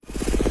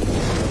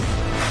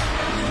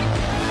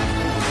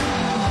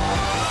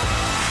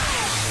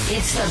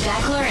It's the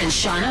Beckler and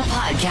Seanna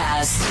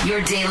podcast, your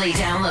daily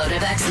download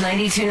of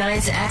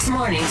X92.9's X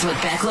Mornings with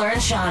Beckler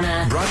and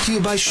Seanna. Brought to you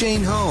by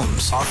Shane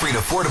Homes, offering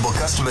affordable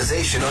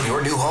customization on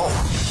your new home.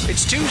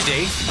 It's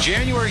Tuesday,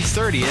 January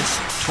 30th,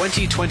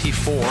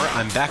 2024.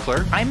 I'm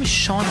Beckler. I'm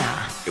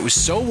Seanna. It was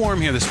so warm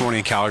here this morning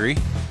in Calgary.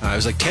 It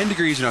was like 10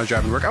 degrees when I was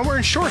driving to work. I'm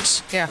wearing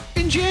shorts. Yeah.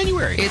 In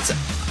January. It's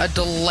a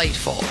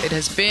delightful. It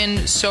has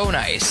been so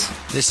nice.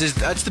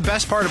 That's the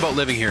best part about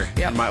living here.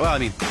 Yeah.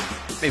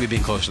 Maybe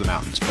being close to the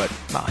mountains, but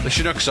yeah. the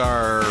Chinooks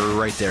are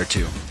right there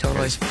too.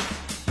 Totally.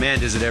 Man,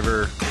 does it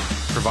ever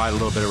provide a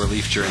little bit of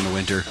relief during the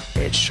winter.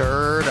 It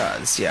sure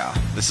does, yeah.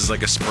 This is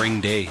like a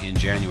spring day in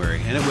January.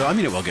 And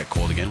it will get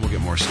cold again. We'll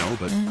get more snow,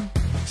 but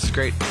this is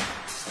great.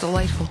 It's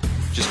delightful.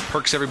 Just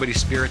perks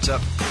everybody's spirits up.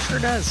 Sure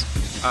does.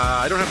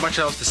 I don't have much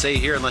else to say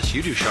here unless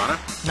you do, Shauna.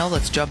 No,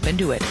 let's jump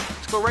into it.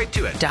 Let's go right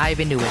to it. Dive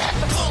into it.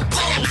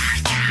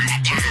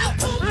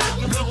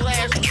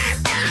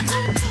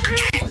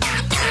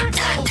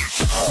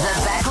 The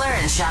Beckler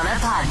and Seanna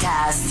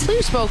podcast.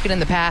 We've spoken in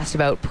the past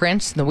about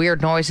Prince and the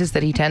weird noises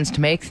that he tends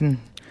to make and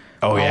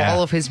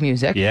all of his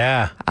music.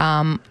 Yeah.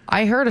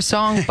 I heard a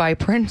song by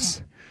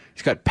Prince.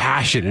 He's got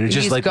passion, and it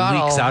just leaks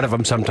out of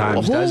him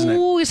sometimes, doesn't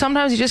it?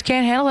 Sometimes you just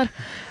can't handle it.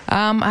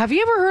 Have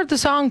you ever heard the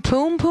song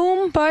Poom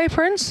Poom by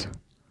Prince?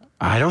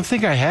 I don't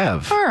think I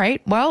have. All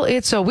right. Well,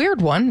 it's a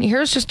weird one.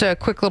 Here's just a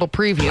quick little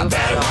preview.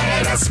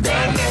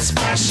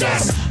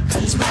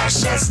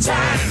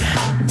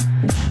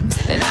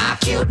 And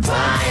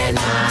occupying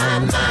my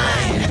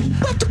mind.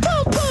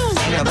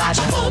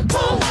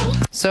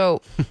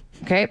 So,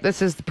 okay,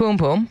 this is the Poom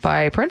Poom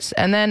by Prince.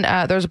 And then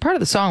there's a part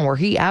of the song where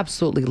he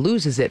absolutely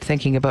loses it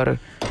thinking about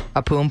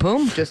a Poom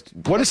Poom.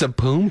 What is a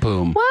Poom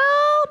Poom?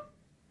 Well,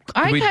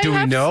 do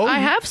we know? I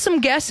have some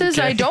guesses.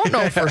 Okay. I don't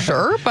know for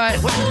sure, but...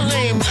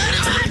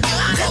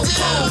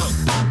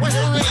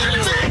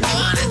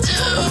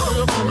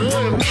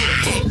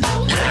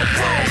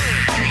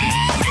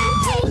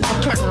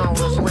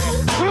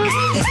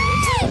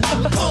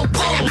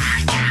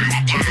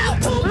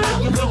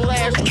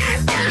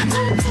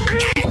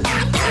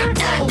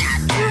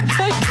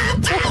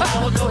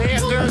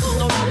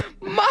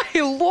 My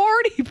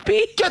lordy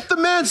B. Get the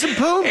man some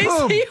Poom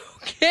Poom. Is he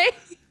okay?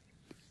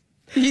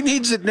 He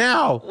needs it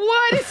now.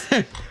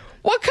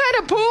 What kind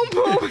of Poom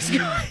Poom is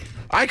going?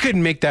 I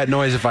couldn't make that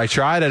noise if I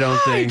tried, I don't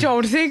think. I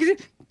don't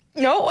think...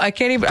 No, I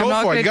can't even...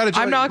 Go for it. You gotta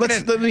try.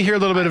 Let me hear a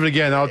little bit of it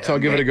again. I'll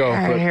give it a go. All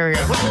right, here we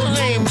go.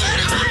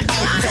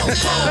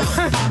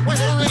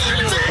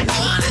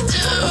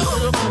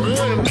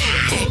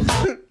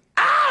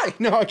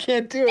 No, I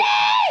can't do it.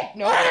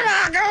 No, what am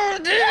I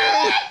going to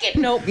do?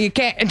 Nope, you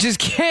can't. I just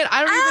can't.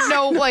 I don't even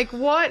know,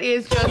 what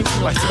is just...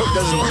 My throat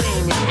doesn't...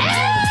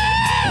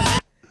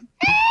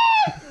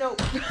 No.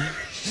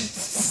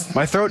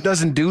 My throat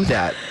doesn't do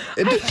that.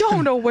 I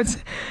don't know what's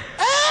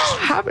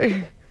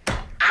happening.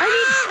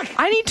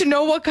 I need to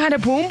know what kind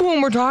of boom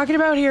boom we're talking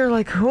about here.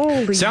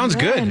 Holy sounds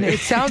man. good.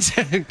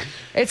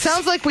 It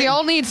sounds like we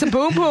all need some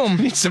boom boom.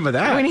 Need some of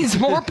that. We need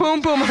some more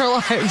boom boom in our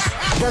lives.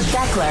 The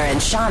Beckler and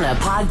Seanna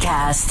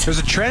podcast. There's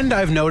a trend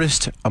I've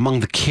noticed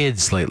among the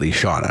kids lately,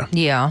 Shauna.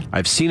 Yeah.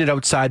 I've seen it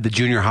outside the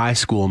junior high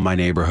school in my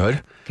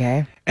neighborhood.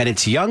 Okay. And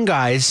it's young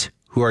guys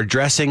who are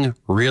dressing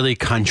really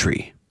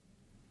country.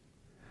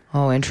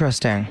 Oh,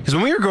 interesting. Because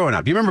when we were growing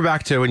up, you remember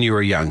back to when you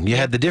were young, you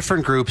had the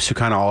different groups who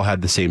kind of all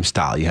had the same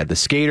style. You had the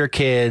skater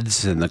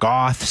kids and the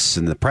goths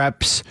and the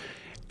preps.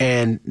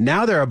 And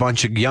now there are a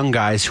bunch of young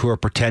guys who are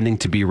pretending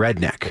to be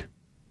redneck.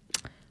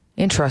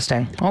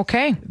 Interesting.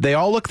 Okay. They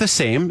all look the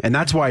same. And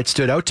that's why it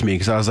stood out to me,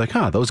 because I was like,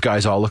 those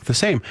guys all look the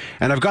same.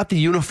 And I've got the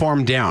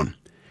uniform down.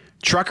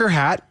 Trucker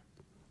hat,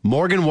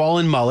 Morgan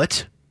Wallen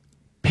mullet,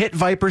 Pit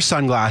Viper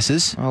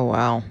sunglasses. Oh,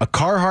 wow. A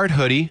Carhartt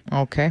hoodie.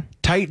 Okay.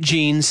 Tight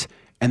jeans.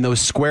 And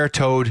those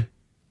square-toed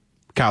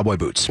cowboy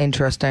boots.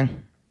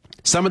 Interesting.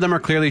 Some of them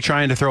are clearly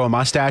trying to throw a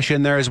mustache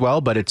in there as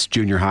well, but it's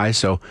junior high,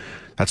 so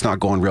that's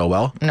not going real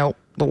well. Nope.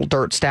 Little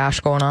dirt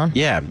stash going on.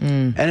 Yeah.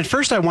 And at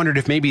first I wondered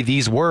if maybe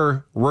these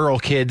were rural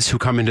kids who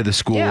come into the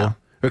school,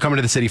 or come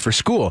into the city for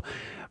school.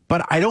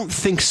 But I don't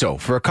think so,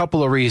 for a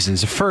couple of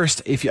reasons.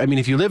 First, if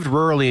you lived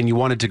rurally and you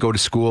wanted to go to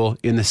school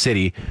in the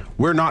city,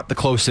 we're not the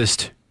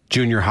closest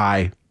junior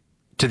high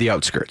to the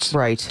outskirts,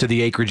 right? To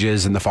the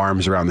acreages and the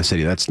farms around the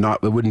city. It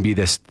wouldn't be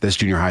this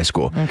junior high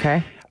school.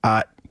 Okay.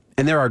 And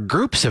there are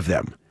groups of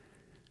them.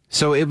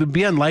 So it would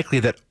be unlikely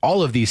that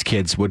all of these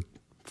kids would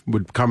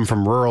come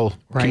from rural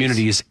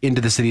communities into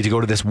the city to go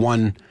to this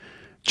one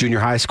junior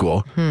high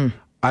school.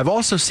 I've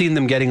also seen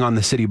them getting on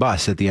the city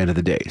bus at the end of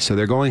the day. So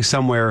they're going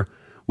somewhere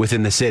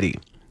within the city.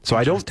 So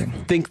I don't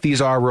think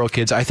these are rural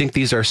kids. I think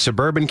these are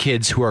suburban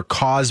kids who are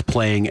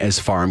cosplaying as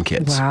farm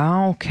kids.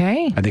 Wow.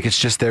 Okay. I think it's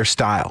just their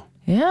style.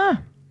 Yeah.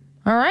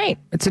 All right.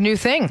 It's a new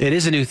thing. It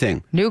is a new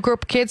thing. New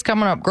group of kids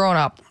coming up, growing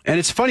up. And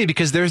it's funny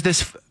because there's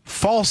this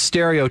false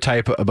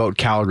stereotype about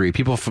Calgary.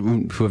 People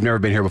who have never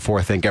been here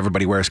before think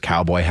everybody wears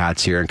cowboy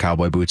hats here and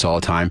cowboy boots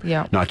all the time.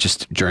 Yeah. Not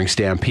just during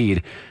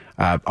Stampede.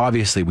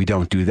 Obviously, we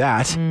don't do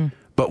that.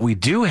 But we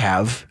do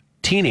have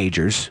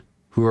teenagers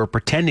who are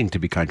pretending to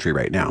be country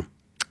right now.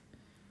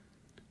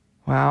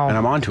 Wow. And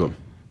I'm on to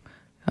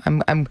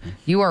them.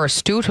 You are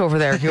astute over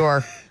there. You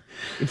are.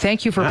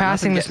 Thank you for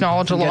passing this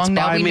knowledge along.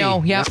 Now we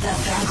know. Yep. The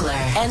Beckler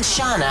and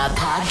Seanna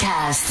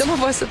podcast. Some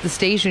of us at the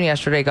station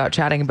yesterday got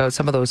chatting about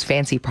some of those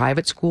fancy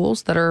private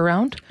schools that are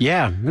around.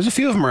 Yeah, there's a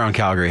few of them around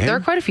Calgary. Hey? There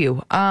are quite a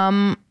few.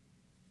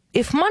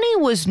 If money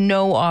was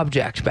no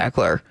object,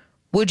 Beckler,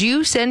 would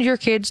you send your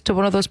kids to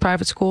one of those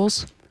private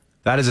schools?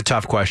 That is a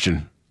tough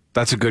question.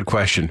 That's a good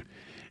question.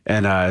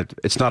 And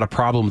it's not a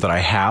problem that I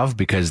have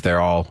because they're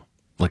all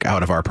like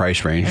out of our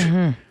price range.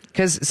 Mm-hmm.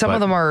 Because some of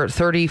them are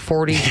 $30,000,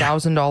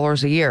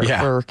 $40,000 a year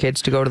for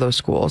kids to go to those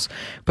schools.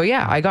 But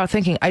yeah, I got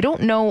thinking, I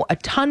don't know a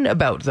ton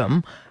about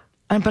them,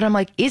 but I'm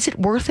like, is it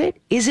worth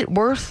it? Is it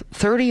worth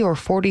 $30,000 or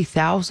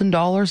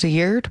 $40,000 a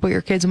year to put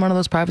your kids in one of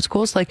those private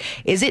schools? Like,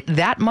 is it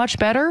that much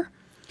better?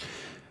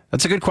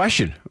 That's a good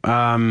question.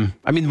 I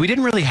mean, we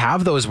didn't really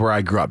have those where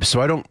I grew up,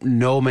 so I don't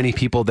know many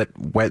people that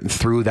went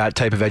through that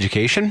type of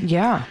education.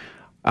 Yeah.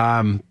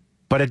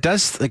 But it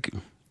does, like,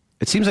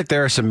 it seems like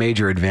there are some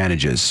major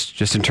advantages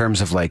just in terms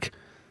of like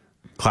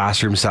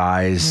classroom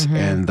size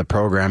and the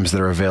programs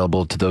that are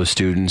available to those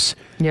students.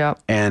 Yeah.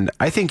 And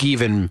I think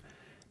even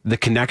the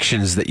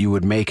connections that you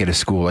would make at a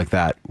school like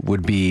that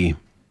would be,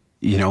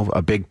 you know,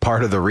 a big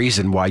part of the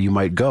reason why you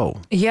might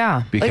go.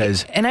 Yeah.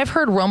 Because, and I've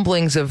heard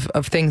rumblings of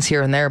things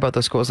here and there about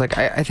those schools. Like,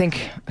 I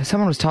think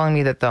someone was telling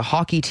me that the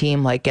hockey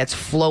team like gets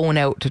flown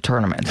out to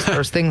tournaments.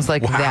 There's things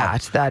like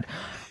that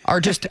are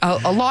just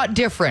a lot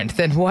different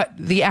than what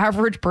the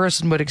average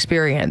person would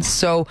experience.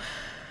 So,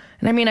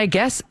 and I mean, I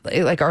guess,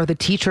 like, are the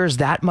teachers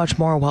that much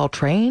more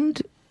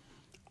well-trained?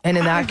 And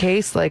in that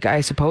case, like,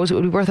 I suppose it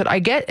would be worth it. I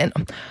get, and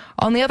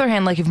on the other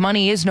hand, like, if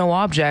money is no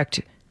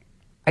object,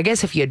 I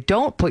guess if you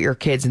don't put your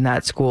kids in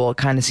that school, it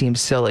kind of seems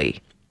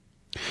silly.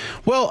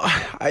 well,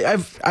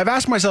 I've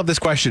asked myself this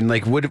question,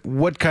 like,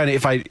 what kind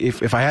of,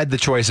 if I had the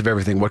choice of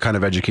everything, what kind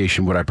of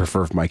education would I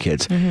prefer for my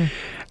kids?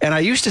 And I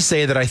used to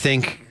say that I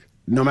think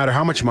no matter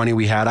how much money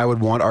we had, I would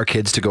want our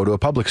kids to go to a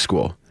public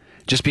school,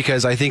 just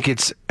because I think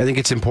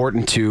it's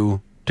important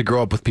to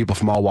grow up with people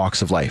from all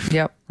walks of life.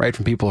 Yep. Right.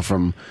 From people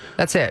from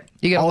That's it.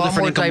 You get a all lot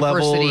more different income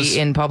diversity levels.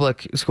 in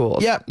public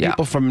schools. Yeah.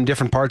 People from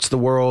different parts of the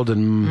world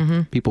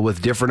and people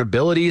with different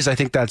abilities. I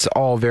think that's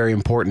all very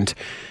important.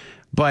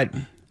 But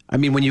I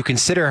mean, when you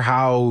consider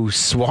how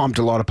swamped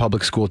a lot of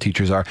public school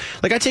teachers are,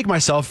 like I take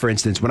myself, for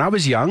instance, when I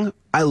was young,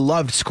 I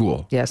loved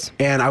school. Yes.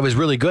 And I was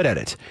really good at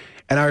it.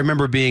 And I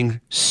remember being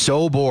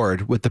so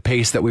bored with the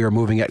pace that we were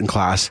moving at in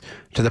class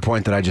to the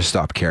point that I just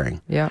stopped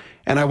caring. Yeah.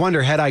 And I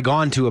wonder, had I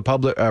gone to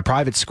a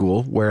private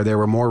school where there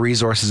were more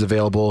resources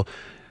available,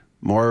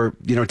 more,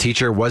 you know,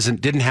 teacher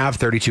didn't have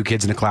 32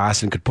 kids in a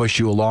class and could push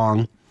you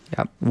along,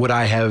 would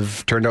I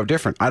have turned out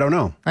different? I don't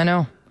know. I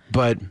know.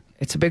 But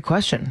it's a big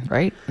question,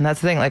 right? And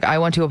that's the thing. Like, I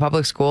went to a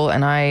public school,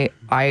 and I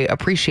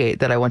appreciate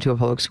that I went to a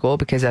public school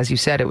because, as you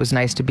said, it was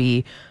nice to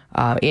be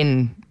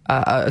in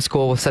a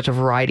school with such a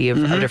variety of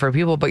different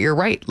people. But you're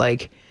right.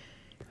 Like,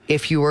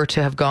 if you were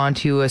to have gone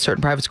to a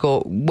certain private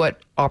school, what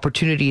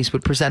opportunities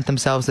would present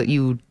themselves that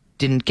you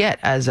didn't get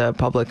as a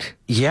public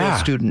school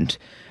student?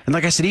 And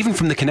like I said, even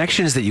from the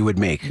connections that you would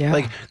make,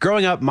 like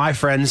growing up, my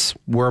friends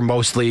were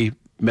mostly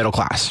middle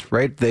class,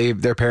 right?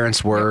 Their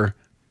parents were,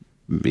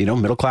 you know,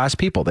 middle class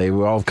people. They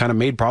were all kind of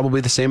made probably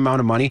the same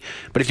amount of money.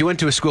 But if you went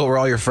to a school where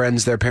all your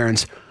friends, their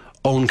parents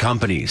own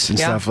companies and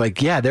stuff, like,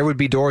 there would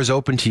be doors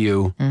open to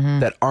you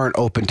that aren't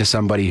open to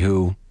somebody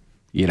who,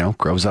 you know,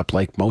 grows up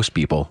like most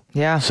people.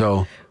 Yeah.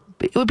 So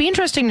it would be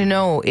interesting to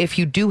know if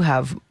you do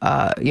have,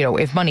 you know,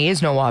 if money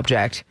is no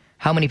object,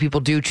 how many people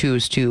do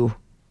choose to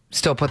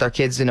still put their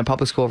kids in a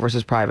public school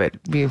versus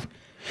private. Be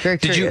very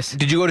curious.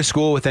 Did you go to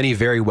school with any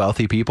very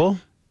wealthy people?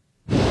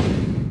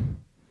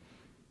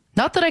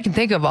 Not that I can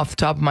think of off the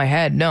top of my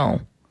head, no.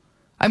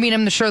 I mean,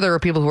 I'm sure there are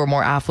people who are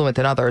more affluent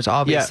than others,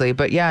 obviously,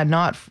 but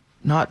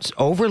not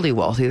overly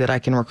wealthy that I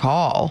can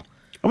recall.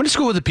 I went to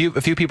school with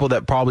a few people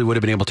that probably would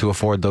have been able to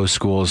afford those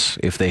schools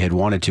if they had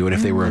wanted to and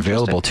if they were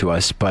available to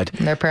us. But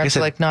and their parents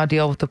were like, "No,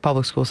 deal with the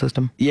public school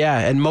system." Yeah,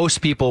 and most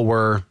people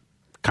were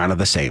kind of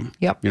the same.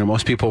 Yep. You know,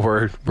 most people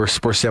were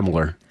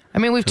similar. I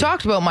mean, we've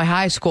talked about my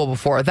high school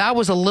before. That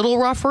was a little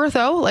rougher,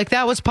 though. Like,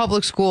 that was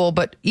public school,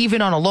 but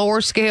even on a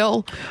lower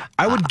scale.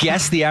 I would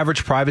guess the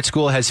average private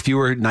school has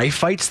fewer knife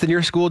fights than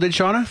your school did,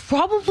 Seanna?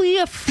 Probably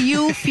a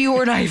few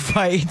fewer knife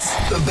fights.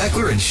 The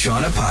Beckler and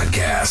Seanna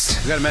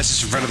podcast. We got a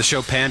message in front of the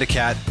show, Panda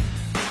Cat,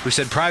 who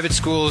said private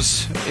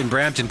schools in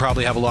Brampton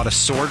probably have a lot of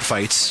sword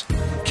fights.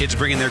 Kids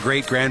bringing their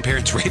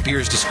great-grandparents'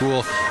 rapiers to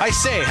school. I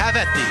say, have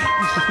at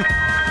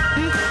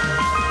thee.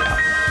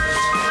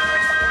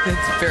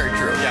 It's very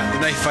true. Yeah, the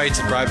knife fights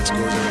in private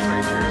schools are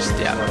very dangerous.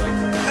 Yeah.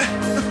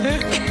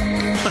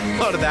 A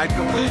lot of that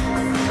going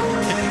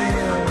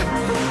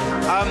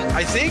on.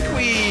 I think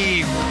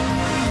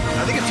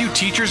a few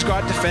teachers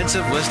got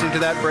defensive listening to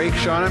that break,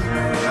 Shauna,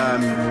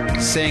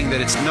 saying that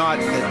it's not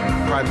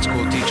that private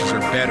school teachers are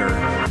better.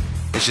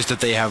 It's just that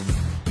they have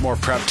more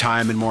prep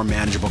time and more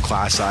manageable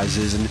class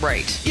sizes. And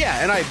right.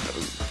 Yeah, and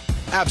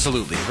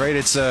Absolutely, right?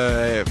 It's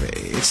a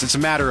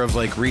matter of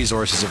like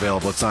resources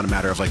available. It's not a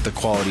matter of like the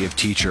quality of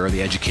teacher or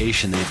the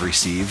education they've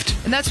received.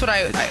 And that's what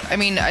I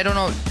mean, I don't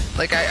know,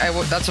 like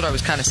that's what I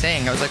was kind of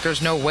saying. I was like,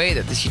 there's no way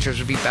that the teachers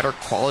would be better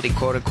quality,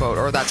 quote unquote,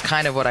 or that's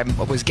kind of what I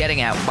was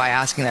getting at by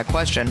asking that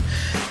question.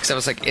 Because I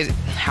was like,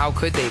 how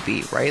could they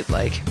be, right?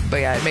 Like, but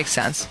yeah, it makes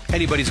sense.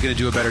 Anybody's going to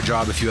do a better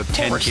job if you have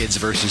 10 kids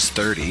versus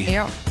 30.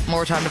 Yeah,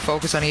 more time to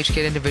focus on each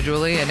kid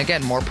individually, and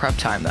again, more prep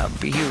time. That would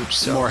be huge.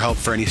 So more help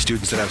for any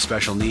students that have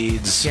special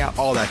needs. Yeah,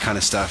 all that kind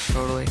of stuff.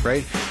 Totally.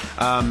 Right.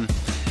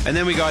 And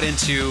then we got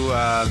into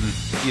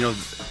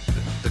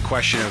the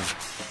question of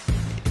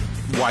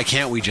why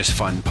can't we just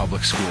fund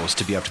public schools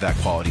to be up to that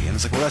quality? And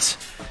it's like, well,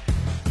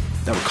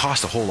 that would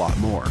cost a whole lot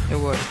more. It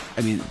would.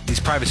 I mean, these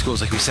private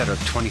schools, like we said, are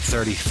 $20,000,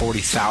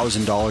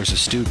 $30,000, $40,000 a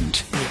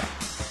student. Yeah.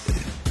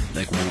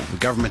 Like, well, the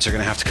governments are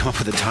going to have to come up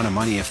with a ton of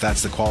money if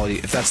that's the quality.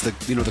 If that's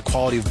the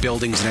quality of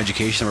buildings and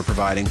education we're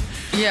providing.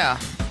 Yeah,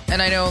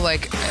 and I know,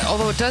 like,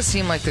 although it does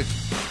seem like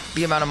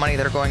the amount of money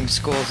that are going to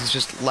schools is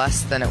just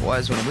less than it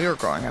was when we were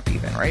growing up,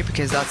 even, right?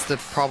 Because that's the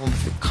problem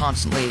with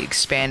constantly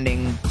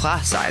expanding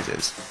class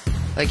sizes.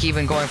 Like,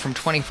 even going from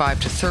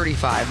 25 to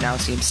 35 now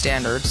seems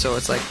standard, so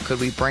it's like,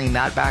 could we bring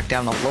that back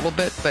down a little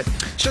bit? But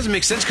it doesn't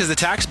make sense because the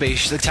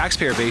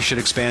taxpayer base should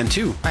expand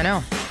too. I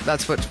know.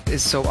 That's what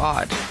is so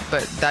odd.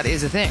 But that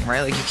is a thing,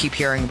 right? Like, you keep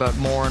hearing about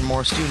more and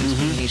more students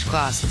being in each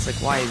class. It's like,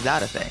 why is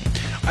that a thing?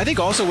 I think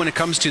also when it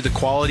comes to the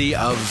quality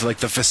of like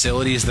the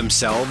facilities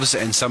themselves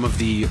and some of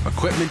the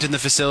equipment in the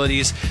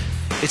facilities,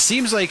 it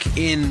seems like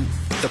in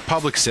the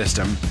public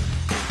system,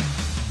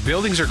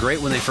 buildings are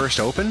great when they first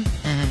open.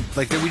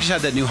 Like we just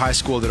had that new high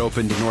school that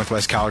opened in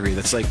Northwest Calgary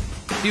that's like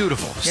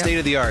beautiful, state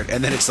of the art,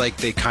 and then it's like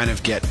they kind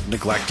of get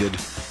neglected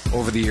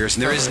over the years,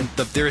 and there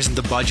isn't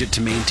the budget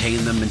to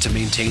maintain them and to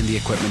maintain the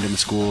equipment in the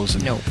schools.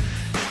 And, no.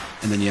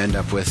 And then you end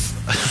up with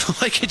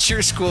like at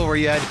your school where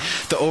you had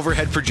the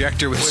overhead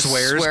projector with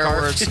swear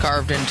words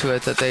carved into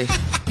it that they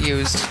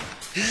used.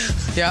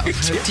 Yeah,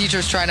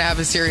 teachers trying to have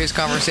a serious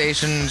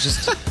conversation,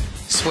 just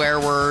swear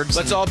words.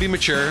 Let's all be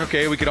mature,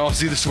 okay? We can all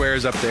see the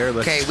swears up there.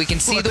 Okay, we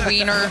can see the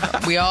wiener.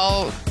 We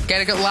all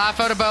get a good laugh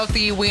out about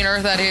the wiener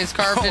that is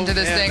carved into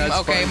this thing.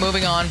 Okay,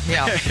 moving on.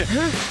 Yeah.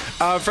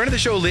 Friend of the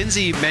show,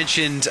 Lindsay,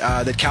 mentioned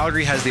that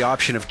Calgary has the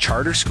option of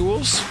charter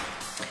schools.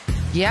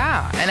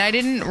 Yeah, and I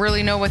didn't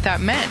really know what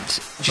that meant.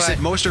 She said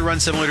most are run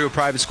similar to a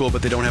private school,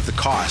 but they don't have the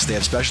cost. They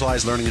have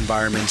specialized learning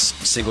environments,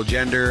 single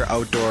gender,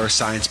 outdoor,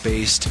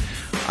 science-based.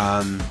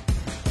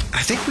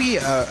 I think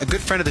a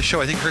good friend of the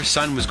show, I think her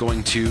son was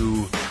going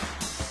to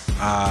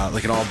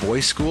like an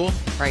all-boys school.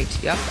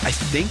 Right, yep. I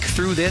think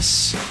through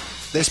this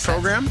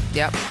program.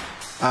 Yep.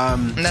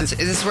 And is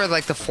this where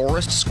like the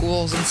forest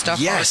schools and stuff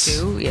are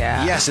too?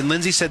 Yeah. Yes, and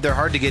Lindsay said they're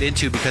hard to get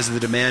into because of the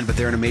demand, but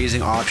they're an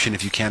amazing option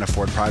if you can't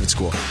afford private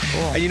school.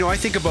 Cool. And I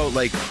think about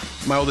like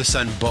my oldest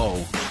son,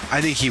 Bo.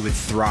 I think he would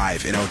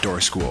thrive in outdoor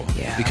school.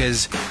 Yeah.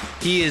 Because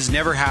he is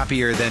never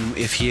happier than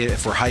if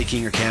we're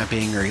hiking or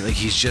camping or like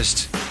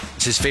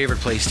it's his favorite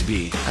place to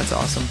be. That's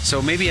awesome.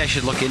 So maybe I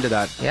should look into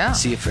that. Yeah.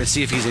 See if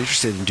he's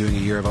interested in doing a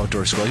year of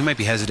outdoor school. He might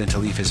be hesitant to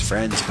leave his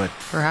friends, but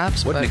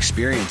perhaps. What an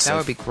experience! That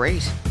would be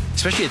great.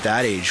 Especially at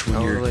that age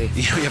when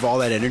you have all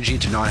that energy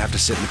to not have to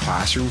sit in the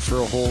classroom for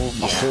a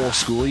whole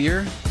school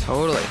year.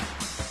 Totally.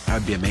 That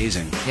would be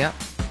amazing. Yep.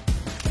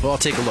 Well, I'll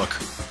take a look.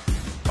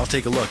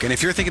 And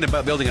if you're thinking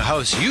about building a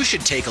house, you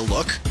should take a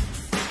look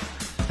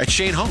at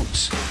Shane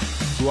Homes,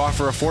 who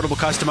offer affordable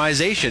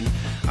customization.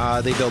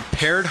 They build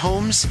paired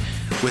homes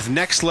with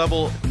next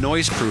level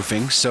noise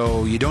proofing,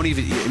 so you don't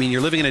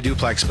you're living in a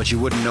duplex, but you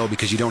wouldn't know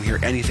because you don't hear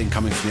anything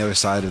coming from the other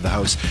side of the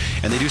house.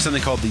 And they do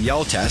something called the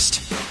yell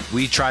test.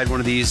 We tried one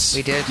of these.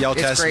 We did. Yell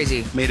it's tests.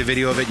 Crazy. Made a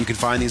video of it. You can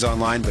find these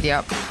online, but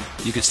yep.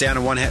 You can stand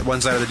on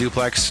one side of the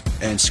duplex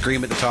and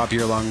scream at the top of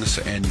your lungs,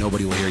 and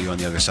nobody will hear you on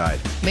the other side.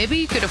 Maybe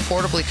you could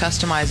affordably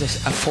customize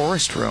a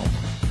forest room.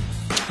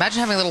 Imagine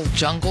having a little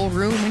jungle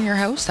room in your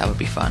house. That would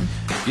be fun.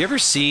 You ever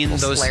seen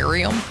those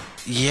solarium?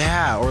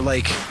 Yeah, or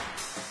like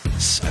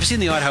I've seen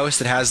the odd house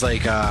that has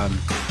like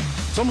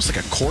it's almost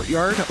like a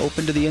courtyard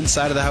open to the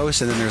inside of the house,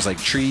 and then there's like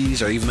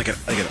trees, or even like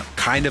a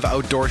kind of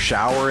outdoor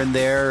shower in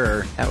there.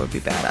 Or that would be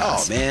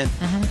badass. Oh man,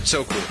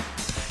 so cool.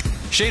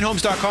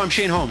 ShaneHomes.com.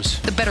 Shane Homes.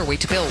 The better way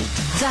to build.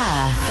 The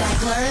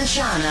Beckler and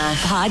Seanna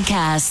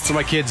podcast. So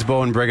my kids,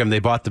 Bo and Brigham, they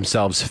bought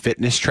themselves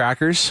fitness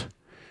trackers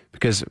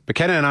because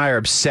McKenna and I are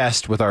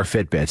obsessed with our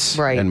Fitbits.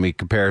 Right. And we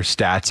compare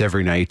stats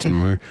every night,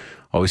 and we're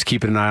always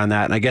keeping an eye on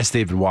that. And I guess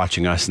they've been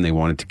watching us and they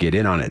wanted to get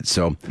in on it.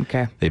 So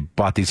they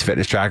bought these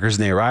fitness trackers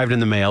and they arrived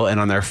in the mail. And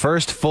on their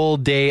first full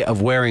day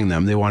of wearing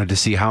them, they wanted to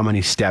see how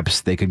many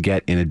steps they could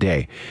get in a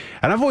day.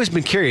 And I've always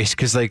been curious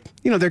because, like,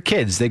 they're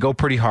kids. They go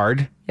pretty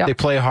hard. Yep. They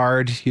play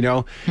hard,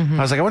 I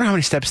was like, I wonder how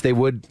many steps they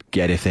would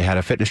get if they had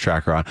a fitness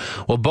tracker on.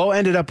 Well, Bo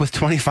ended up with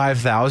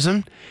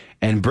 25,000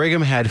 and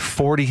Brigham had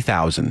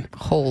 40,000.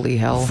 Holy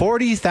hell.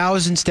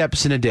 40,000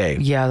 steps in a day.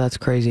 Yeah, that's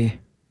crazy.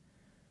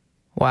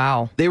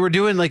 Wow. They were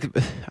doing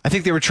I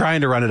think they were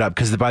trying to run it up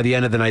because by the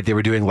end of the night they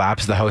were doing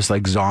laps of the house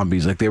like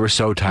zombies. Like they were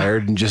so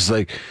tired and just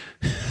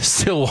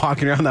still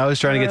walking around the house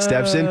trying to get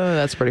steps in.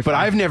 That's pretty fun. But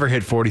I've never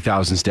hit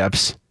 40,000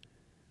 steps.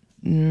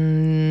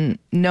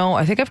 No,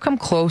 I think I've come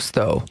close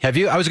though. Have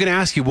you? I was going to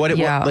ask you what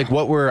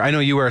were, I know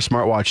you wear a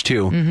smartwatch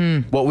too.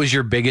 Mm-hmm. What was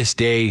your biggest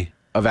day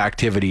of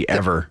activity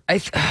ever?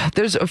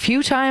 There's a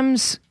few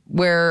times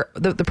where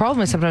the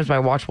problem is sometimes my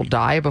watch will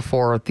die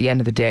before the end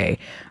of the day.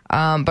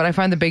 But I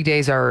find the big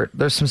days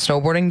there's some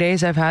snowboarding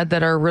days I've had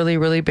that are really,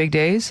 really big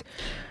days.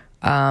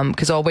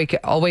 Cause I'll wake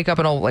up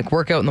and I'll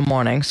work out in the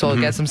morning. So I'll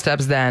get some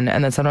steps then.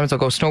 And then sometimes I'll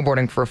go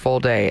snowboarding for a full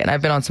day. And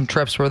I've been on some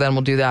trips where then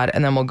we'll do that.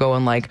 And then we'll go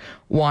and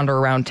wander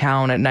around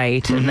town at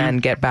night and then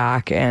get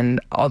back and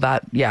all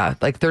that. Yeah.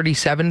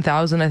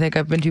 37,000 I think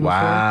I've been to before.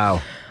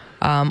 Wow.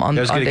 On I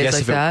was going to days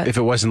guess that. if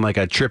it wasn't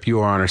a trip you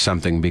were on or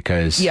something,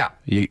 because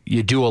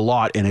you do a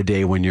lot in a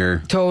day when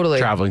you're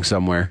traveling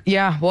somewhere.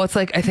 Yeah, well, it's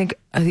I think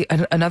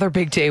another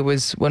big day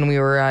was when we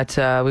were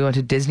we went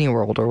to Disney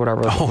World or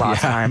whatever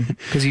last time,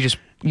 because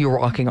you were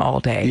walking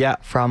all day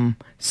from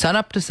sun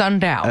up to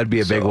sundown. That'd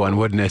be a big one,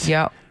 wouldn't it?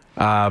 Yeah.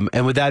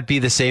 And would that be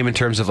the same in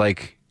terms of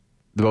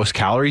the most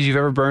calories you've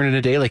ever burned in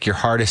a day, your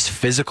hardest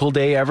physical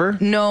day ever?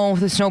 No,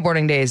 the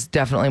snowboarding day is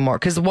definitely more,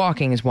 because the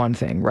walking is one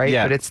thing, right?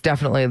 Yeah. But it's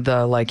definitely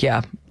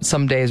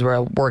some days where I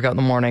work out in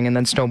the morning and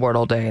then snowboard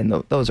all day, and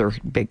those are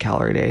big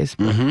calorie days.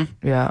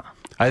 Mm-hmm. Yeah.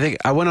 I think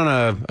I went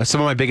on some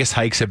of my biggest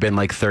hikes have been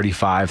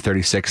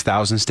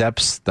 36,000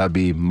 steps. That'd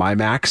be my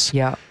max.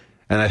 Yeah.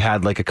 And I've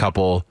had a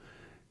couple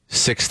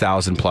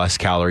 6,000 plus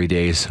calorie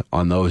days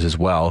on those as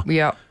well.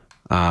 Yeah.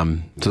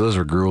 So those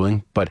were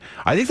grueling, but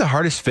I think the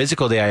hardest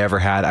physical day I ever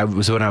had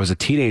was when I was a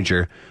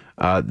teenager.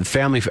 A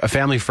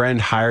family friend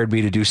hired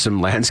me to do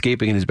some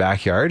landscaping in his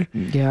backyard.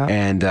 Yeah.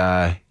 And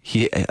I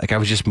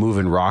was just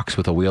moving rocks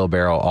with a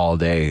wheelbarrow all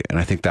day. And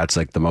I think that's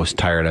the most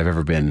tired I've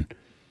ever been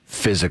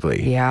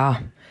physically. Yeah.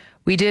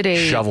 We did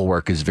shovel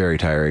work is very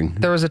tiring.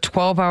 There was a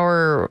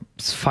 12-hour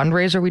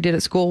fundraiser we did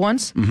at school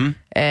once. Mm-hmm.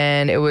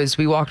 And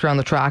we walked around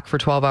the track for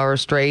 12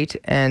 hours straight.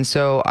 And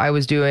so I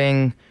was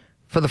doing,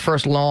 for the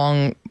first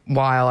long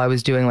while, I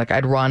was doing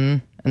I'd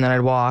run and then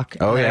I'd walk.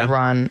 And then I'd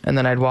run and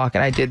then I'd walk.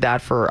 And I did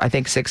that for, I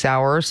think, 6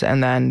 hours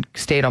and then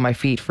stayed on my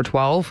feet for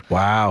 12.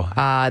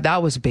 Wow.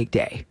 That was a big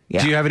day.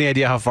 Yeah. Do you have any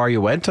idea how far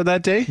you went on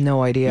that day?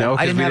 No idea. No,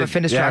 I didn't have a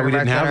fitness tracker. We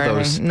didn't back have then or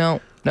those. anything.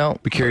 No.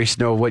 Be curious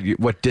to know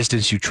what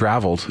distance you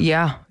traveled.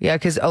 Yeah,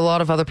 because a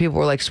lot of other people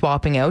were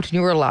swapping out, and you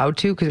were allowed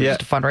to because it was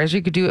just a fundraiser.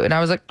 You could do it, and I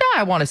was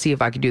I want to see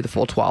if I could do the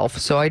full 12,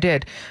 so I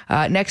did.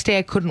 Next day,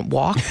 I couldn't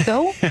walk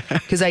though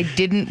because I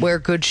didn't wear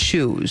good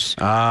shoes,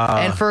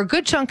 and for a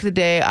good chunk of the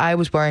day, I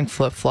was wearing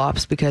flip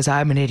flops because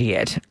I'm an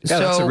idiot. Yeah,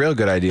 that's a real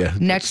good idea.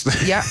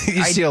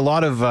 You see a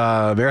lot of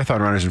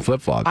marathon runners in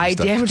flip flops. I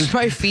damaged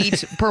my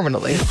feet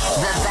permanently. The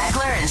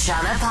Beckler and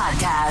Seanna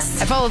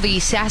podcast. I follow the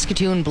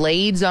Saskatoon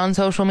Blades on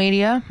social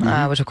media.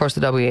 Which of course the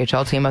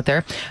WHL team out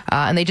there,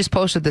 and they just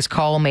posted this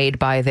call made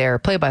by their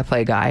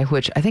play-by-play guy,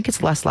 which I think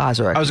it's Les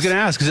Lazaruk. I was going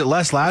to ask, is it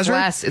Les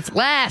Lazaruk? It's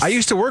Les. I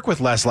used to work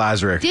with Les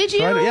Lazaruk. Did you?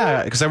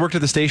 So because I worked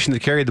at the station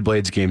that carried the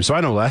Blades game, so I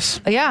know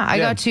Les. Yeah, I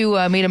got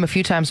to meet him a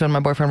few times when my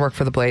boyfriend worked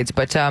for the Blades,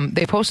 but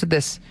they posted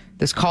this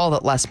call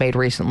that Les made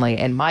recently,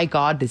 and my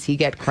God, does he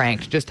get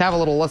cranked. Just have a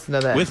little listen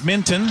to this. With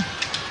Minton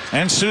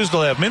and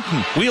Suzdalev.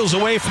 Minton wheels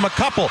away from a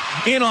couple.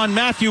 In on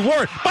Matthew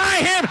Ward. By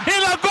him.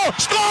 In a goal.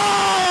 Scores!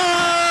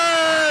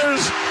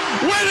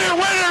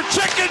 Winner,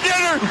 chicken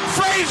dinner.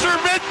 Fraser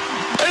Minton.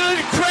 An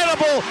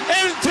incredible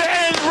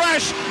end-to-end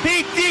rush.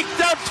 He deked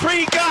out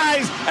 3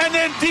 guys and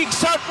then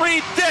dekes out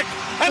Reed Dick.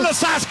 And the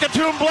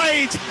Saskatoon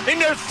Blades in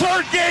their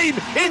 3rd game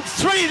in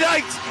 3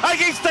 nights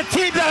against the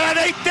team that had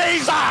 8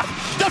 days off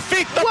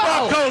defeat the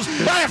Broncos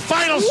by a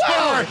final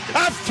score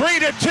of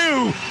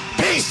 3-2.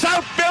 Peace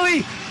out,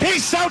 Billy.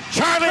 Peace out,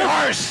 Charlie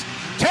Horse.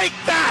 Take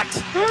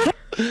that.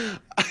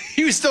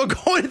 He was still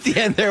going at the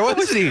end there,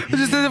 wasn't he?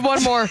 Just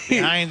one more.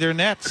 Behind their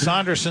net,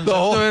 Saunderson's.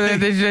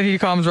 He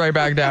comes right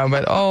back down,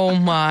 but oh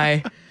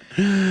my.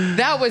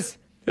 That was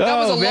a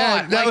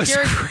lot. That was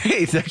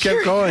great. That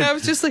kept going. I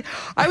was just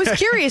I was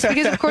curious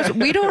because, of course,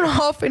 we don't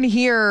often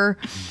hear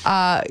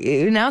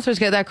announcers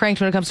get that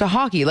cranked when it comes to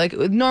hockey.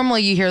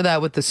 Normally you hear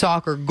that with the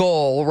soccer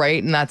goal,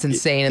 right? And that's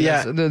insane.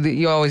 And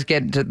you always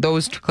get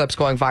those clips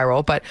going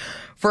viral. But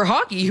for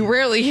hockey, you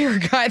rarely hear a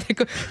guy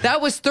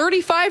that was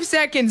 35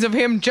 seconds of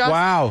him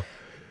just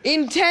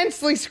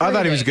intensely screaming. I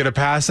thought he was going to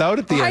pass out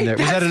at the end there.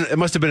 It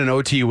must have been an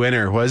OT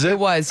winner, was it? It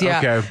was, yeah.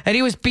 Okay. And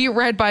he was beat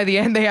red by the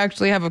end. They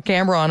actually have a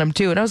camera on him,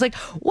 too. And I was like,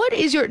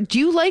 do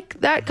you like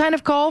that kind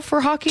of call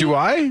for hockey? Do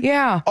I?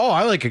 Yeah. Oh,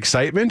 I like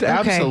excitement. Okay.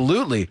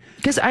 Absolutely.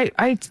 Because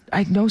I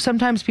know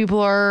sometimes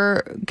people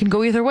can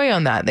go either way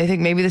on that. They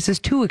think maybe this is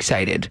too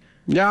excited.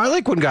 Yeah, I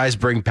like when guys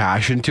bring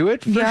passion to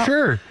it, for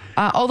sure.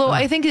 Although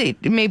I think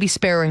it maybe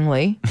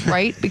sparingly,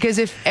 right? Because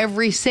if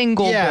every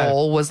single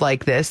goal was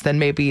like this, then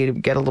maybe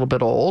it'd get a little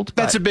bit old.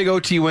 That's a big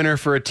OT winner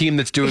for a team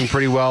that's doing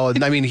pretty well.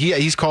 And I mean,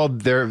 he's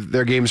called their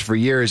games for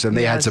years, and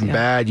they had some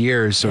bad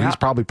years, so he's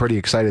probably pretty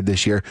excited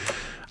this year.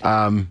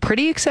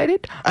 Pretty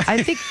excited?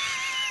 I think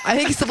I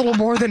think he's a little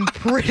more than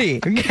pretty.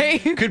 Okay.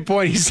 Good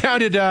point. He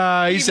sounded.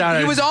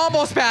 He was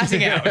almost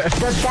passing out. The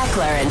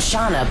Beckler and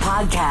Seanna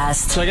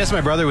podcast. So I guess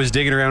my brother was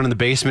digging around in the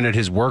basement at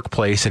his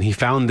workplace, and he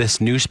found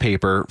this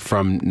newspaper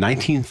from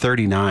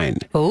 1939.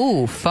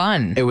 Oh,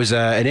 fun. It was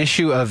an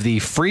issue of the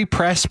Free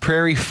Press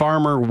Prairie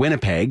Farmer,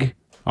 Winnipeg,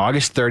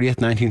 August 30th,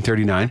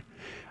 1939.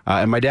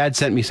 And my dad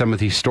sent me some of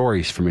these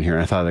stories from in here,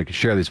 and I thought I could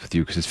share these with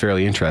you because it's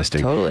fairly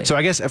interesting. Totally. So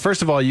I guess,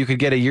 first of all, you could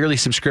get a yearly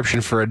subscription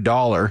for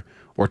 $1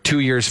 or 2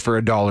 years for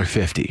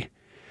 $1.50.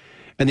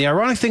 And the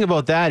ironic thing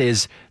about that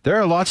is there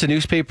are lots of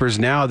newspapers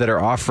now that are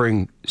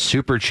offering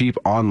super cheap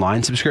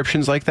online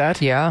subscriptions like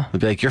that. Yeah.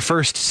 It'd be like your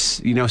first,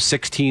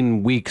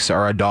 16 weeks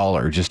are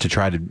 $1 just to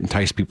try to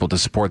entice people to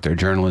support their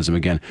journalism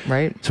again.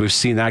 Right. So we've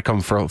seen that come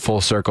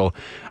full circle.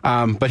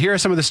 But here are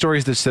some of the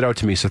stories that stood out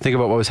to me. So think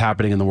about what was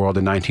happening in the world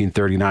in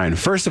 1939.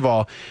 First of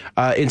all,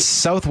 in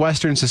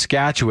southwestern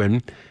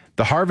Saskatchewan,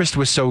 the harvest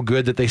was so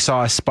good that they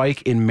saw a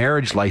spike in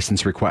marriage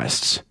license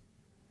requests.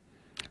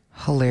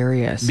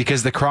 Hilarious.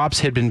 Because the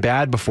crops had been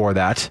bad before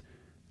that,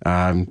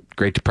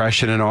 Great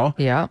Depression and all.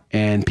 Yeah.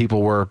 And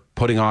people were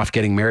putting off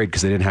getting married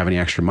because they didn't have any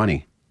extra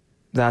money.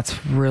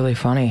 That's really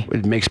funny.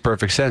 It makes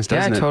perfect sense,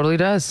 doesn't it? Yeah, it totally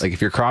does. Like if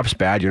your crop's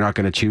bad, you're not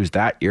going to choose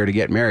that year to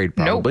get married,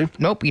 probably.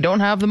 Nope. You don't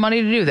have the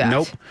money to do that.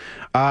 Nope.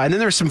 And then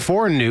there's some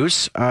foreign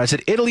news. It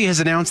said Italy has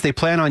announced they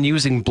plan on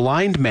using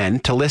blind men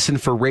to listen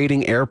for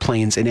raiding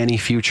airplanes in any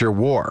future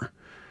war.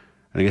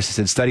 And I guess it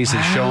said studies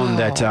have shown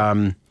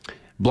that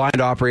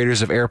blind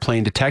operators of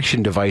airplane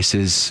detection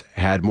devices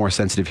had more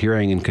sensitive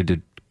hearing and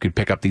could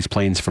pick up these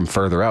planes from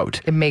further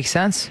out. It makes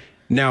sense.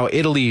 Now,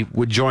 Italy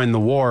would join the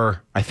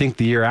war, I think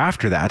the year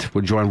after that,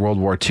 would join World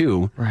War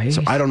II. Right.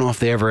 So I don't know if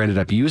they ever ended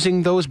up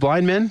using those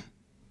blind men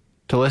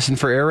to listen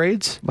for air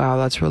raids. Wow,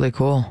 that's really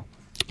cool.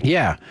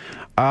 Yeah.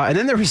 And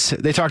then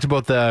they talked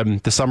about the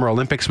Summer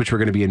Olympics, which were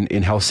going to be in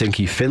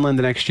Helsinki, Finland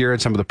the next year,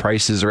 and some of the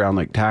prices around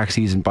like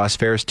taxis and bus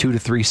fares, 2 to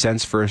 3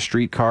 cents for a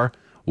streetcar.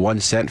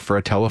 1 cent for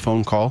a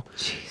telephone call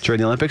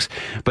during the Olympics.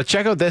 But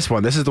check out this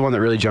one. This is the one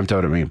that really jumped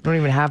out at me. We don't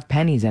even have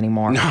pennies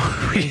anymore. No,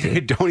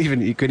 you couldn't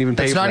even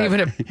pay It's for not that.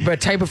 even a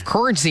type of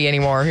currency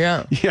anymore.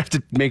 Yeah. You have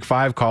to make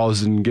 5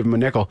 calls and give them a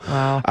nickel.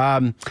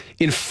 Wow.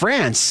 In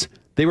France,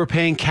 they were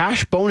paying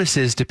cash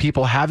bonuses to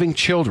people having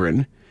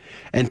children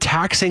and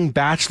taxing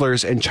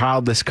bachelors and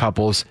childless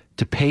couples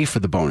to pay for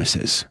the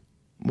bonuses.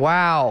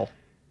 Wow.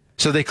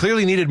 So they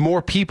clearly needed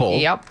more people.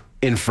 Yep.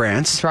 In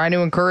France. Trying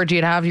to encourage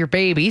you to have your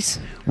babies.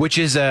 Which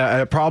is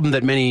a problem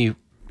that many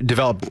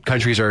developed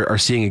countries are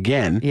seeing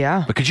again.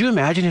 Yeah. But could you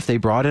imagine if they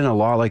brought in a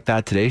law like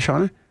that today,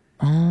 Shauna?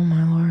 Oh,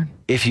 my Lord.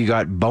 If you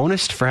got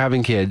bonused for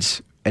having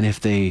kids, and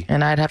if they...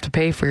 And I'd have to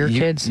pay for your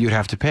kids. You'd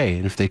have to pay.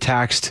 And if they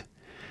taxed,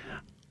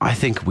 I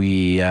think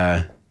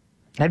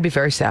That'd be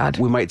very sad.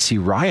 we might see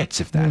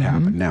riots if that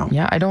happened now.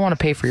 Yeah, I don't want to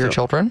pay for your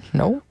children.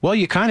 No. Well,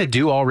 you kind of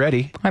do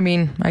already. I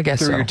mean, I guess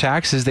Through so. your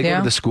taxes, they go Yeah.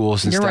 to the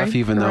schools and You're stuff, right.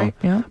 even You're though... right.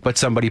 Yeah. But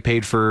somebody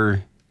paid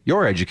for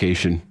your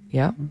education.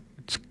 Yeah.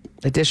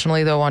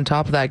 Additionally, though, on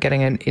top of that,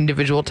 getting an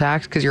individual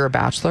tax because you're a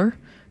bachelor,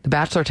 the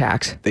bachelor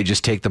tax. They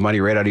just take the money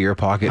right out of your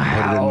pocket and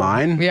put it in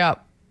mine. Yeah.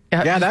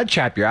 Yeah, that'd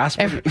chap your ass.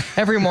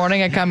 Every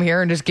morning I come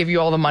here and just give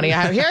you all the money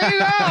I have. Here you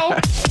go.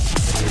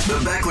 The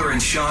Beckler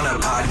and Seanna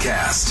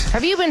podcast.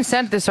 Have you been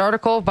sent this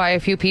article by a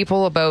few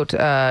people about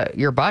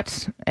your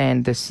butts?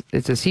 And it's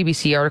a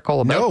CBC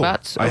article about No,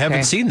 butts. I haven't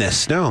Okay. seen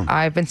this. No.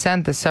 I've been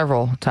sent this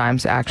several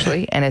times,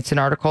 actually, and it's an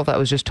article that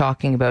was just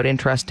talking about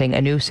interesting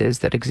anuses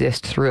that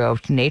exist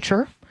throughout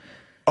nature.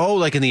 Oh,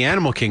 like in the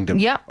animal kingdom.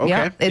 Yeah,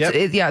 Okay.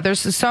 yeah. There's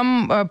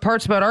some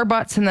parts about our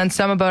butts and then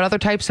some about other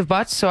types of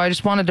butts. So I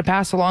just wanted to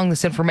pass along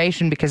this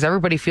information because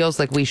everybody feels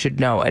like we should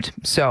know it.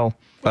 So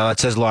Well, it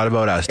says a lot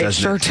about us, it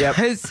doesn't sure it? Yep.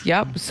 does.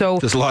 Yep. So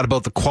Says a lot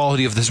about the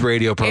quality of this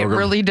radio it program.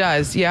 really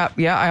does. Yeah.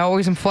 I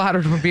always am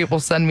flattered when people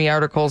send me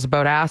articles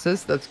about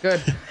asses. That's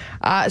good.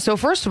 So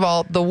first of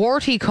all, the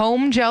warty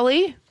comb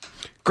jelly.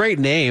 Great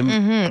name.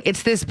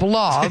 It's this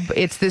blob.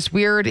 It's this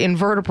weird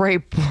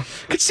invertebrate I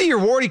could see your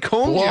warty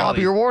comb blob.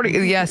 jelly. Your warty.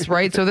 Yes,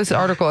 right. So this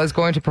article is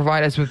going to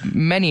provide us with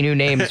many new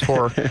names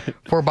for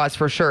butts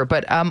for sure.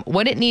 But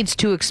when it needs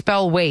to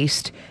expel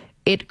waste,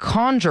 it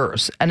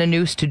conjures an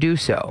anus to do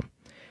so.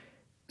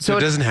 So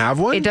it doesn't have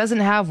one? It doesn't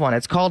have one.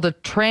 It's called a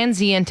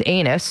transient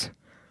anus.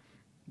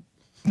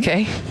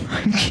 Okay.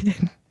 I'm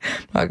kidding. I'm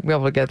not going to be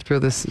able to get through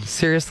this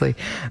seriously.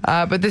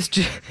 But this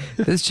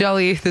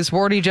jelly, this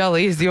warty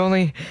jelly, is the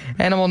only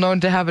animal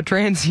known to have a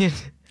transient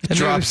anus.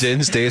 Drops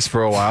in, stays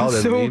for a while.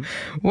 Doesn't So leave.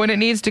 when it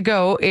needs to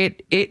go,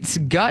 its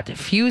gut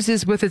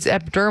fuses with its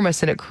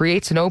epidermis and it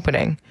creates an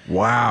opening.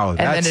 Wow, And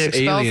that's then it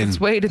expels alien. its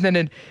weight and then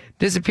it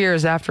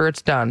disappears after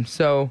it's done.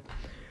 So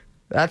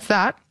that's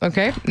that.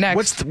 Okay.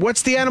 Next.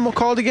 What's the animal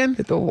called again?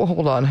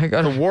 Hold on. I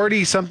got The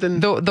warty something?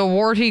 the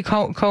warty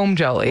comb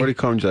jelly. Warty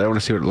comb jelly. I want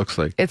to see what it looks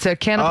like. It's a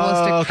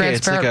cannibalistic Oh, okay.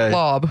 It's transparent like a-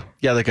 blob.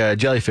 Yeah, like a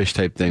jellyfish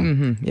type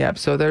thing. Yep.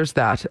 So there's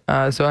that.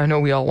 So I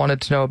know we all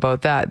wanted to know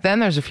about that. Then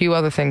there's a few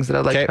other things that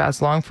I'd like Okay. to pass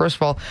along. First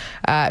of all,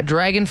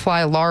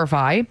 dragonfly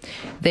larvae.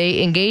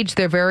 They engage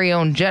their very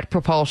own jet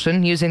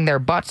propulsion using their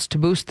butts to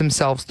boost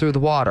themselves through the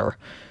water.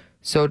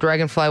 So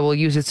dragonfly will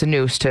use its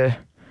noose to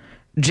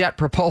jet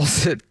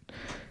propulse it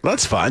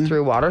That's fun.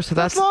 through water. So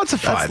that's lots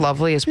of fun. That's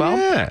lovely as well.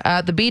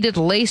 Yeah. The beaded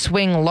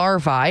lacewing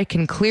larvae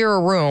can clear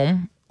a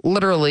room,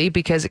 literally,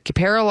 because it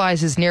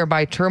paralyzes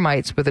nearby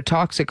termites with a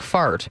toxic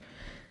fart.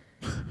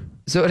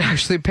 So it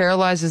actually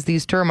paralyzes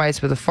these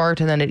termites with a fart,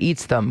 and then it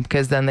eats them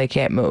because then they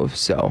can't move.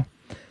 So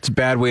It's a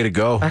bad way to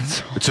go.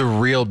 It's a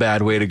real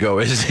bad way to go,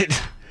 isn't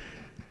it?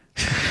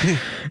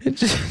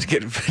 to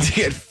get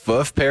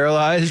foof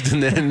paralyzed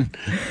and then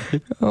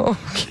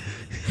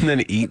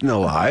eaten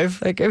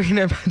alive. like, I mean,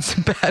 I've had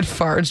some bad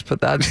farts,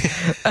 but that's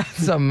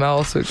something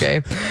else.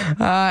 Okay.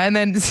 And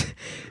then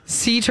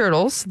sea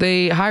turtles,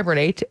 they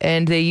hibernate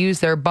and they use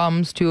their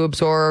bums to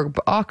absorb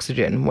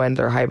oxygen when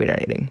they're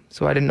hibernating.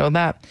 So I didn't know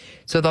that.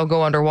 So they'll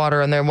go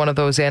underwater and they're one of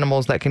those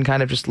animals that can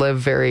kind of just live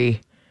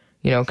very,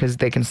 because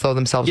they can slow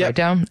themselves right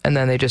down, and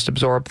then they just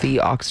absorb the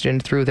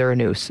oxygen through their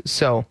anus.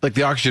 So, like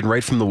the oxygen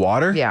right from the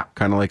water? Yeah.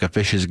 Kind of like a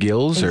fish's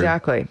gills?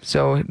 Exactly.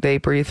 So they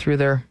breathe through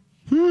their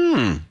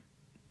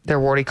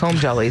warty comb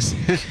jellies.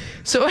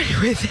 So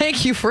anyway,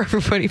 thank you for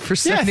everybody for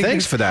sending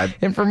thanks this for that.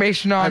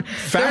 information on.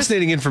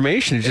 Fascinating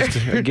information. It's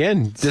just,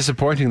 again,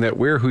 disappointing that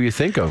we're who you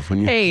think of. When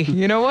you. Hey,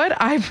 you know what?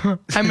 I'm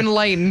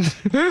enlightened.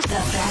 The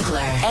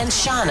Beckler and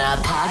Seanna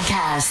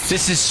podcast.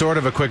 This is sort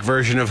of a quick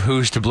version of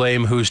who's to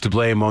blame,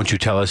 won't you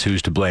tell us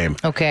who's to blame?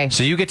 Okay.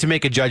 So you get to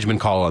make a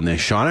judgment call on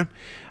this, Shauna.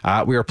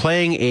 We were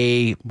playing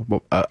a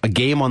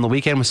game on the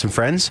weekend with some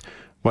friends.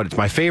 It's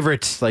my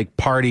favorite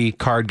party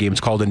card game. It's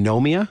called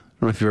Anomia.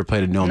 I don't know if you've ever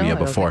played Anomia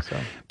before,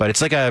 but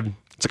it's like a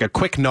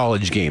quick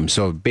knowledge game.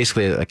 So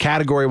basically a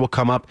category will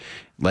come up,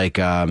 like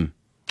the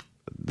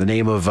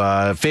name of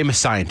a famous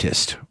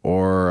scientist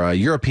or a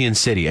European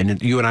city,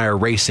 and you and I are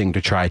racing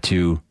to try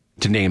to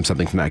name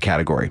something from that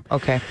category.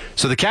 Okay.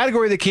 So the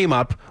category that came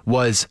up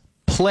was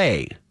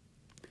play.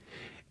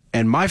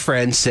 And my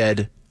friend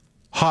said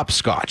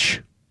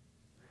hopscotch.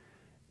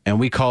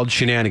 And we called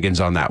shenanigans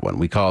on that one.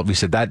 We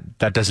said that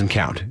doesn't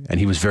count. And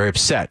he was very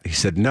upset. He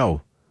said,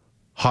 no,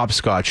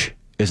 hopscotch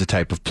is a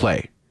type of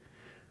play.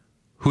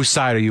 Whose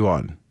side are you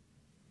on?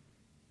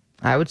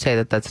 I would say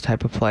that that's a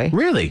type of play.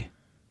 Really?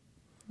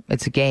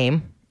 It's a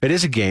game. It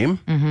is a game?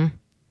 Mm-hmm.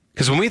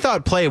 Because when we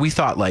thought play, we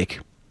thought like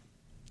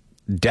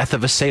Death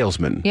of a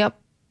Salesman. Yep.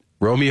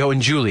 Romeo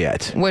and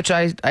Juliet. Which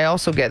I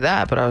also get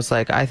that, but I was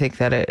like, I think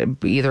that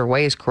either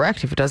way is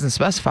correct if it doesn't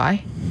specify.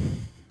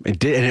 It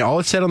did, and all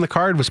it said on the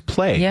card was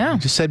play. Yeah.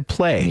 It just said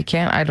play. You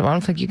can't. I don't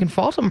think you can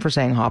fault him for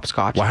saying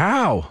hopscotch.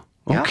 Wow.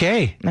 Yeah.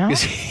 Okay. No.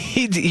 'Cause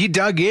he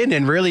dug in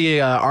and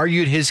really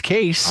argued his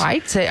case.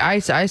 I'd say I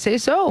say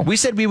so. We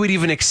said we would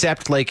even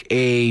accept like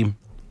a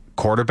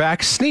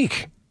quarterback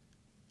sneak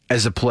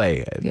as a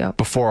play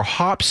before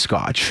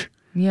hopscotch.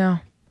 Yeah.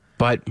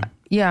 But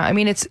yeah, I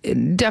mean, it's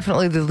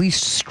definitely the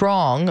least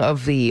strong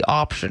of the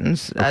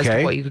options as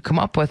to what you could come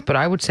up with, but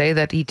I would say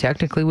that he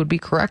technically would be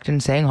correct in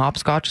saying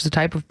hopscotch is a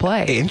type of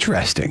play.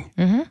 Interesting.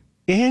 Mm-hmm.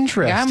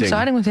 Interesting. Yeah, I'm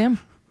siding with him.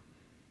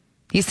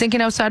 He's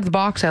thinking outside the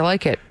box. I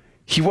like it.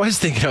 He was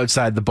thinking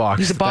outside the box.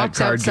 He's a box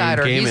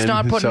outsider. He's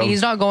not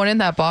going in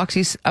that box.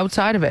 He's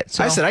outside of it.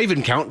 So. I said I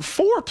even count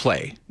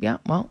foreplay. Yeah,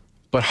 well.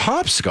 But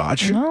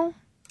hopscotch? No.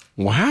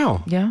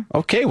 Wow. Yeah.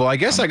 Okay, well, I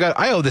guess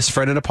I owe this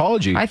friend an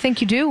apology. I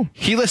think you do.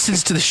 He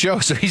listens to the show,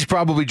 so he's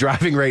probably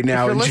driving right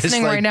now. If you're and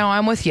listening just, right now,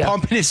 I'm with you.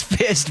 Pumping his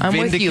fist, I'm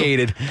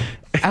vindicated. With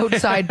you.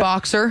 Outside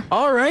boxer.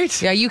 All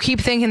right. Yeah, you keep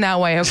thinking that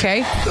way,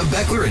 okay? The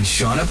Beckler and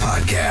Seanna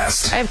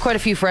podcast. I have quite a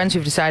few friends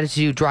who've decided to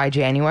do dry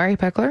January,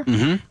 Beckler.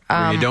 Mm-hmm.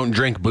 Where you don't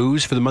drink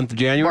booze for the month of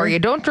January? Or you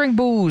don't drink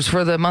booze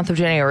for the month of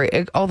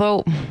January.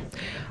 Although,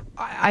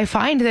 I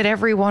find that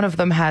every one of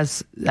them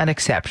has an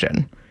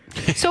exception.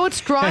 So it's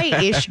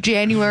dry-ish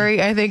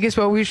January, I think is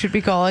what we should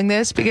be calling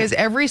this, because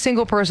every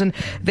single person,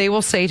 they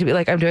will say to me,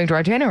 like, I'm doing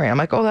dry January. I'm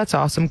like, oh, that's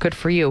awesome. Good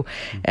for you.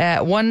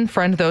 One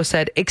friend, though,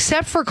 said,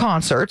 except for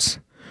concerts.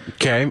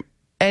 Okay.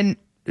 And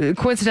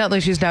coincidentally,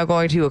 she's now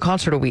going to a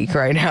concert a week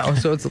right now,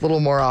 so it's a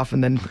little more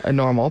often than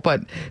normal. But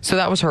so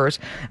that was hers.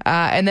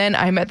 And then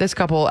I met this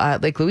couple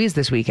at Lake Louise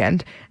this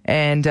weekend,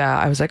 and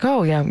I was like,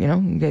 oh, yeah,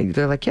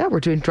 they're like, yeah,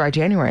 we're doing dry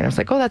January. And I was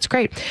like, oh, that's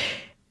great.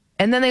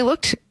 And then they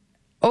looked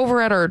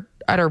over at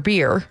our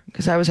beer,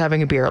 because I was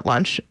having a beer at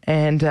lunch,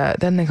 and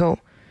then they kind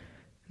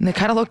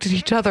of looked at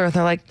each other and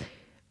they're like,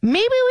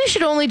 maybe we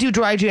should only do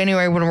dry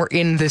January when we're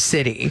in the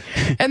city.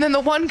 And then the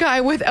one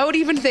guy, without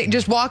even thinking,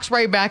 just walks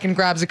right back and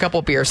grabs a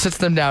couple beers, sits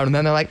them down, and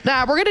then they're like,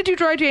 nah, we're going to do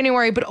dry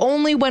January, but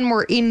only when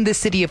we're in the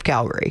city of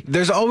Calgary.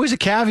 There's always a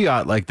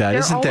caveat like that,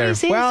 isn't there?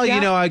 Is, well,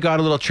 yeah. I got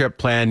a little trip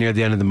planned near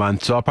the end of the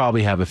month, so I'll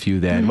probably have a few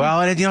then. Mm-hmm.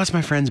 Well, it's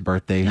my friend's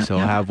birthday, so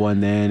I'll have one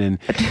then. And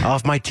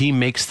if my team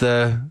makes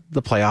the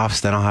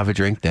playoffs, then I'll have a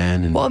drink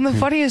then. And the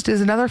funniest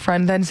is another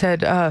friend then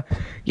said,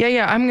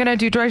 yeah, I'm going to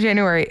do dry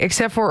January,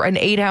 except for an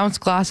 8-ounce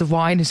glass of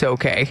wine is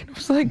okay. I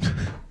was like,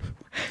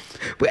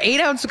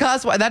 8-ounce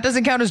glass, that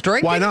doesn't count as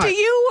drinking to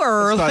you?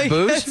 Or that's like, not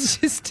booze? that's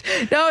just,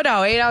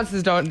 no, 8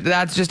 ounces don't,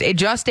 that's just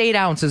 8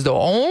 ounces though.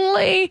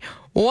 Only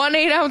 1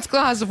 8-ounce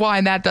glass of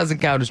wine, that doesn't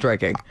count as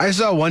drinking. I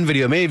saw one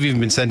video, may have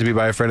even been sent to me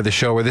by a friend of the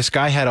show, where this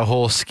guy had a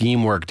whole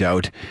scheme worked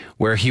out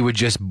where he would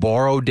just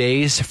borrow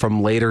days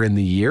from later in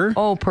the year.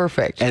 Oh,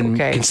 perfect. And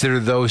okay. consider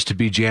those to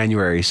be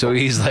January. So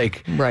he's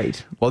like,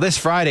 right. Well, this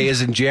Friday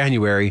isn't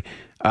January.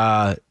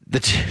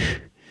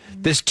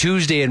 This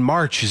Tuesday in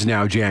March is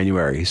now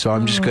January. So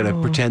I'm just going to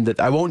pretend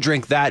that I won't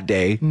drink that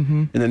day.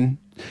 And then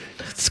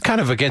it's kind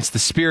of against the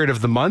spirit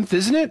of the month,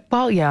 isn't it?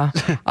 Well, yeah.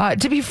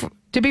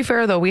 To be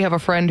fair, though, we have a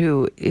friend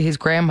who his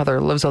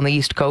grandmother lives on the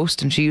East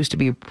Coast, and she used to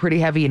be pretty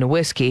heavy into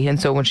whiskey. And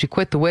so when she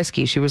quit the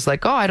whiskey, she was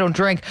like, "Oh, I don't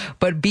drink."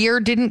 But beer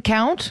didn't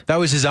count. That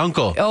was his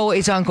uncle. Oh,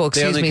 his uncle.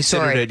 Excuse me.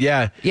 Sorry. It,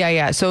 yeah.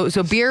 Yeah. So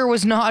beer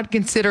was not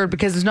considered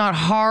because it's not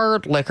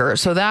hard liquor,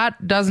 so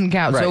that doesn't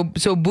count. Right.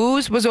 So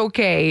booze was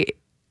okay.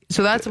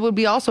 So that would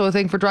be also a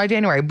thing for dry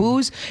January.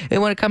 Booze, and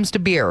when it comes to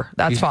beer,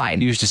 that's fine.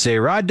 He used to say,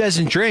 Rod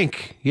doesn't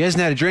drink. He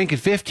hasn't had a drink in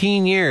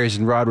 15 years.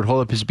 And Rod would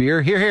hold up his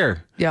beer.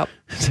 Here. Yep.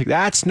 It's like,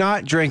 that's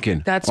not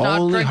drinking. That's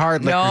only not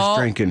hard liquor's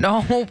drinking.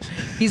 No,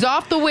 he's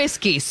off the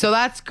whiskey, so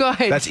that's good.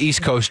 That's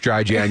East Coast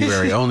dry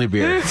January. Only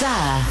beer. The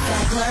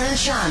Beckler and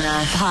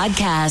Seanna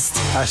podcast.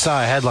 I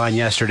saw a headline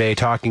yesterday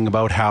talking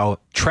about how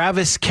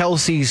Travis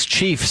Kelce's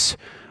Chiefs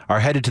are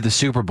headed to the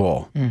Super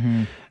Bowl.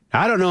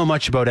 I don't know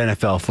much about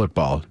NFL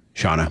football,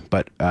 Seanna,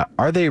 but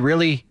are they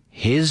really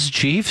his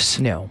Chiefs?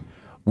 No.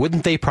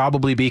 Wouldn't they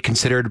probably be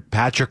considered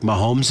Patrick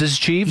Mahomes'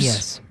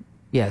 Chiefs?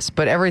 Yes,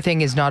 but everything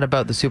is not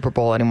about the Super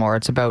Bowl anymore.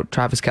 It's about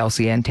Travis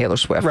Kelce and Taylor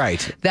Swift.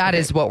 Right. That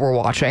is what we're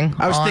watching.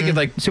 I was thinking,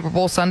 like, Super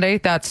Bowl Sunday.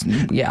 That's,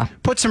 yeah.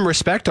 Put some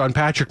respect on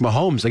Patrick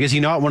Mahomes. Like, is he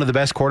not one of the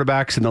best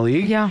quarterbacks in the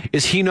league? Yeah.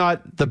 Is he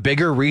not the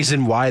bigger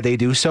reason why they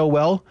do so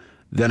well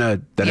than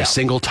a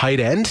single tight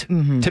end?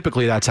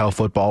 Typically, that's how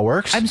football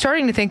works. I'm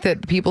starting to think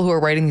that people who are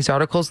writing these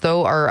articles,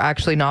 though, are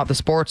actually not the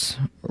sports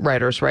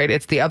writers, right?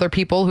 It's the other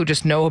people who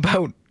just know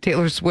about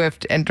Taylor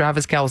Swift and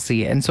Travis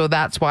Kelce. And so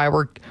that's why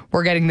we're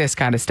getting this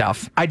kind of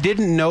stuff. I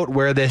didn't note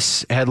where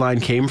this headline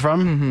came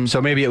from. So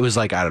maybe it was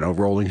like, I don't know,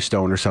 Rolling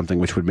Stone or something,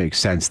 which would make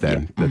sense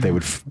then, that they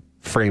would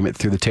frame it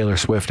through the Taylor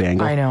Swift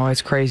angle. I know.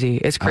 It's crazy.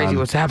 It's crazy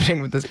what's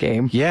happening with this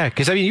game. Yeah,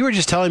 because I mean, you were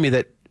just telling me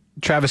that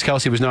Travis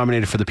Kelce was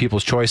nominated for the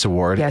People's Choice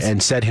Award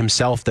and said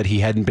himself that he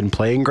hadn't been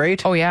playing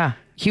great. Oh, yeah.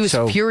 He was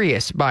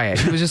furious by it.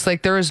 He was just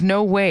like, there is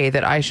no way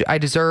that I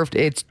deserved.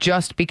 It's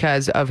just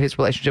because of his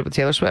relationship with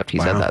Taylor Swift. He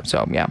said that.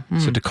 So, yeah.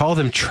 So to call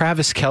them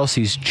Travis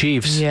Kelce's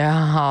Chiefs.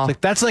 Yeah.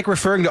 Like, that's like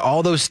referring to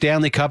all those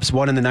Stanley Cups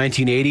won in the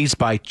 1980s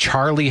by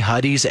Charlie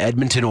Huddy's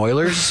Edmonton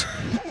Oilers.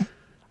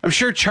 I'm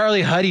sure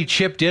Charlie Huddy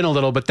chipped in a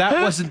little, but that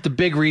wasn't the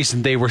big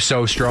reason they were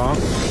so strong.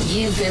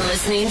 You've been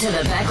listening to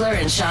the Beckler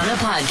and Seanna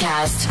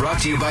podcast. Brought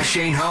to you by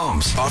Shane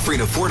Homes, offering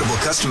affordable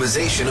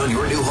customization on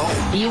your new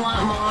home. You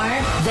want more?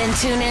 Then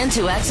tune in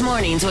to X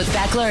Mornings with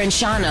Beckler and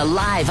Seanna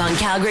live on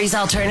Calgary's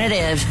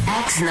alternative,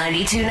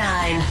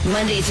 X92.9.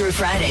 Monday through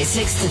Friday,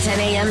 6 to 10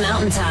 a.m.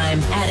 Mountain Time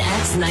at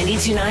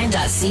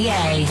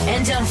x929.ca.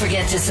 And don't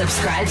forget to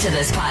subscribe to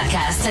this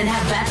podcast and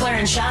have Beckler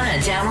and Seanna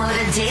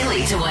downloaded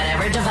daily to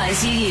whatever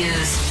device you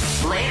use.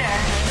 Later.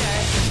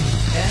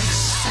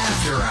 X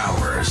After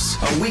Hours,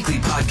 a weekly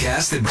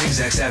podcast that brings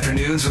X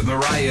Afternoons with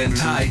Mariah and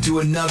Ty to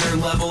another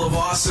level of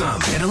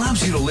awesome and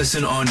allows you to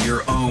listen on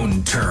your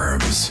own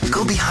terms.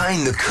 Go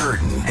behind the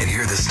curtain and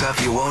hear the stuff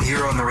you won't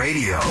hear on the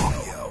radio.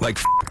 Like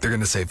they're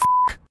gonna say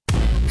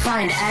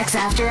Find X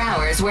After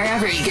Hours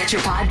wherever you get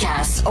your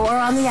podcasts or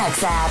on the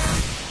X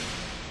app.